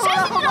要再推我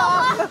了，好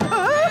吗？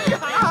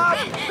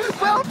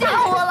不要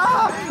打我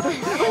了，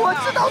我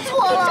知道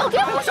错了。整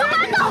天胡说八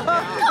道，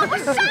看我不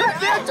杀了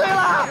你！别追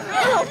了！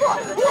老婆，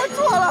我错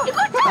了！你给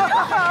我站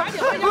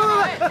住！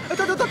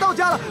不，到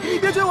家了，你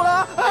别追我了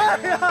啊！哎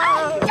呀！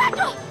你站住！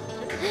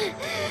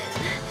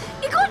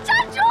你给我站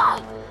住！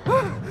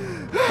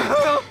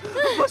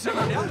不行了，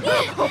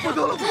跑不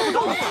动了，跑不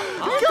动了！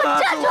给我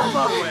站住！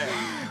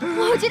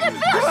我今天非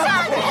要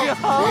杀你！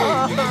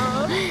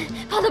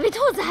跑得比兔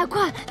子还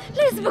快，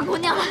累死本姑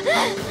娘了！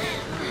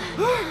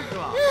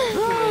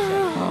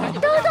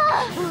等等！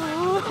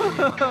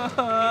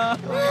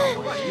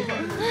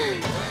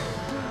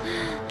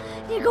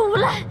你个无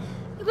赖，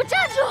你给我站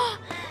住！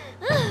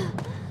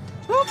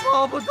我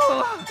跑不动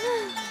了！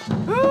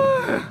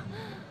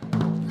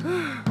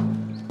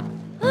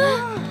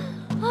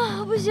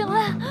不行了！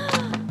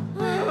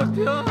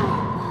停！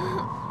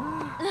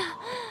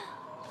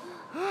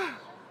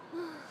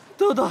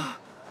豆豆，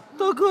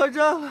都客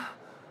栈了，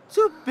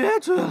就别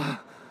追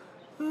了。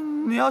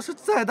你要是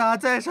再打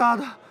再杀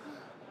的，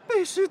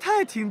被师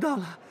太听到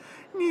了，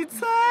你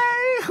猜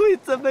会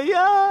怎么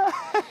样？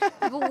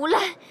你个无赖，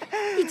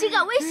你竟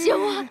敢威胁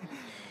我！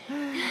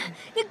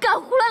你敢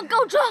胡乱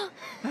告状！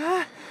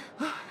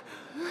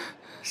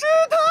师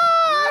太，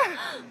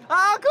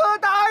阿哥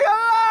打人了！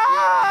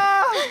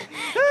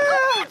你给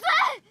我闭嘴！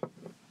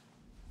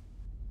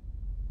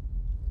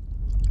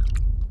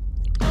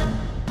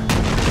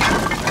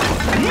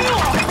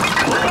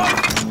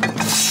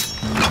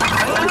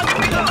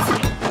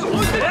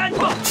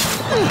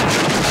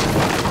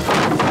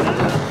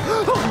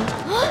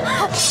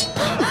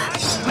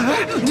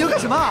你要干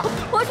什么？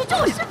我要去救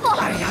我师傅！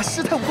哎呀，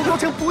师太武功高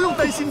强，不用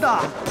担心的。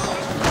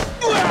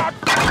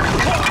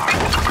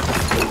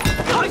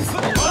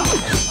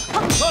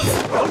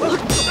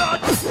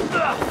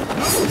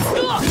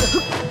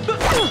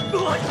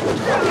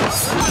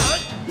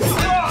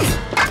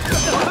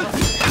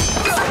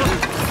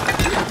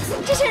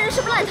这些人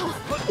什么来头？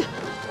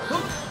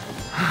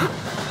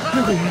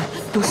那个人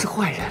都是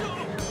坏人，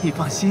你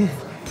放心，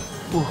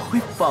我会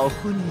保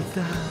护你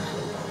的。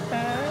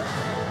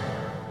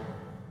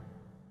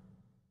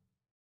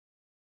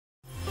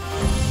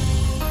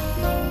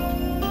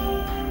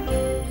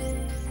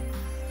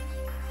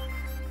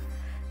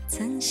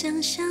曾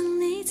想象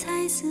你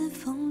才似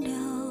风流，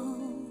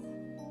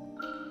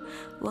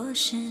我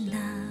是那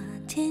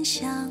天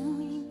像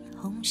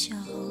红袖。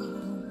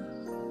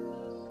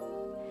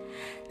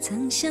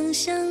曾想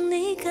象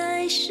你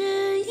该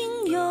是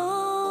英勇，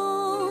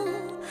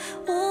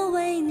我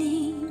为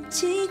你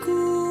击鼓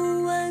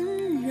温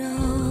柔，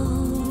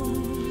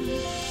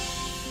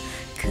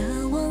渴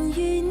望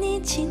与你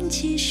琴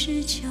棋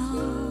诗酒，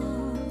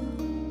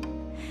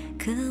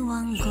渴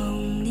望共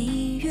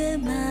你月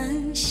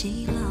满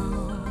西楼，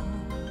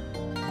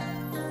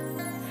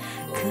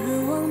渴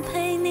望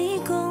陪你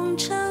共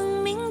尝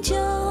名酒，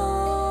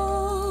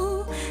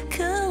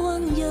渴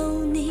望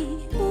有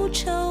你无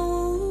愁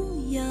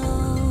无忧。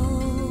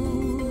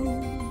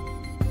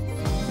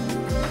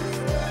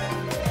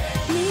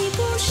你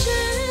不是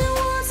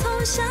我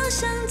从小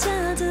想嫁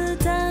的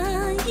大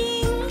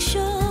英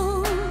雄，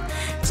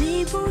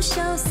既不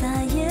潇洒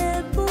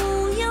也不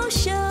优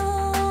秀，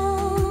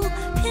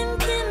偏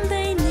偏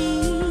被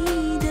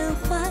你的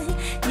坏，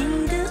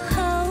你的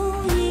好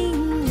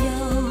引诱，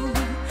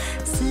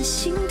死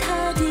心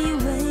塌地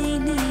为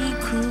你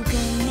哭跟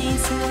你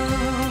走。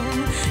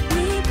你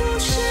不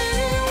是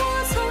我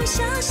从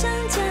小想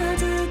嫁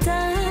的大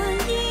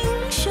英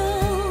雄，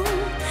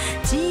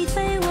既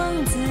非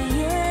王子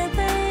也非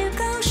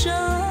高手，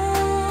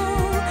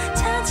恰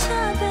恰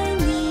被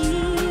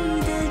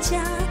你的假，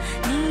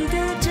你的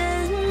真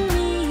迷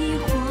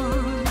惑，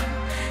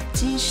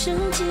今生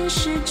今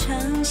世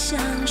常相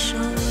守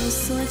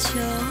所求。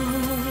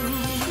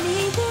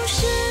你不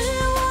是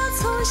我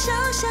从小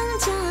想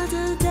嫁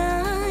的大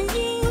英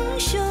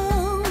雄，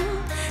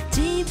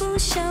既不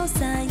潇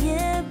洒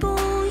也不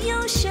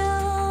优秀，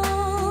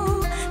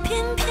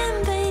偏偏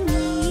被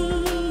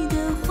你的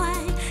坏，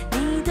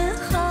你的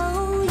好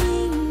引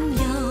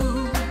诱，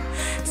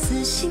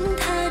死心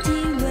塌地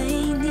为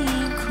你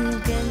哭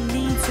跟你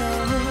走。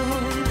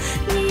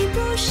你不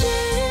是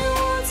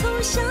我从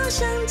小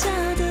想嫁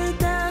的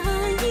大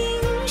英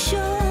雄，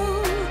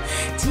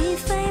既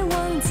非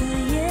王子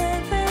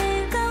也非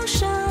高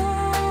手，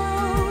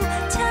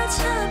恰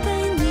恰被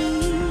你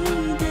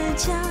的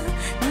假，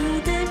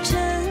你的真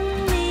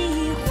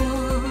迷惑，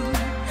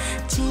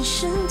今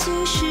生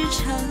今世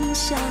常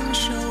相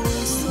守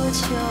所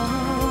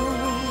求。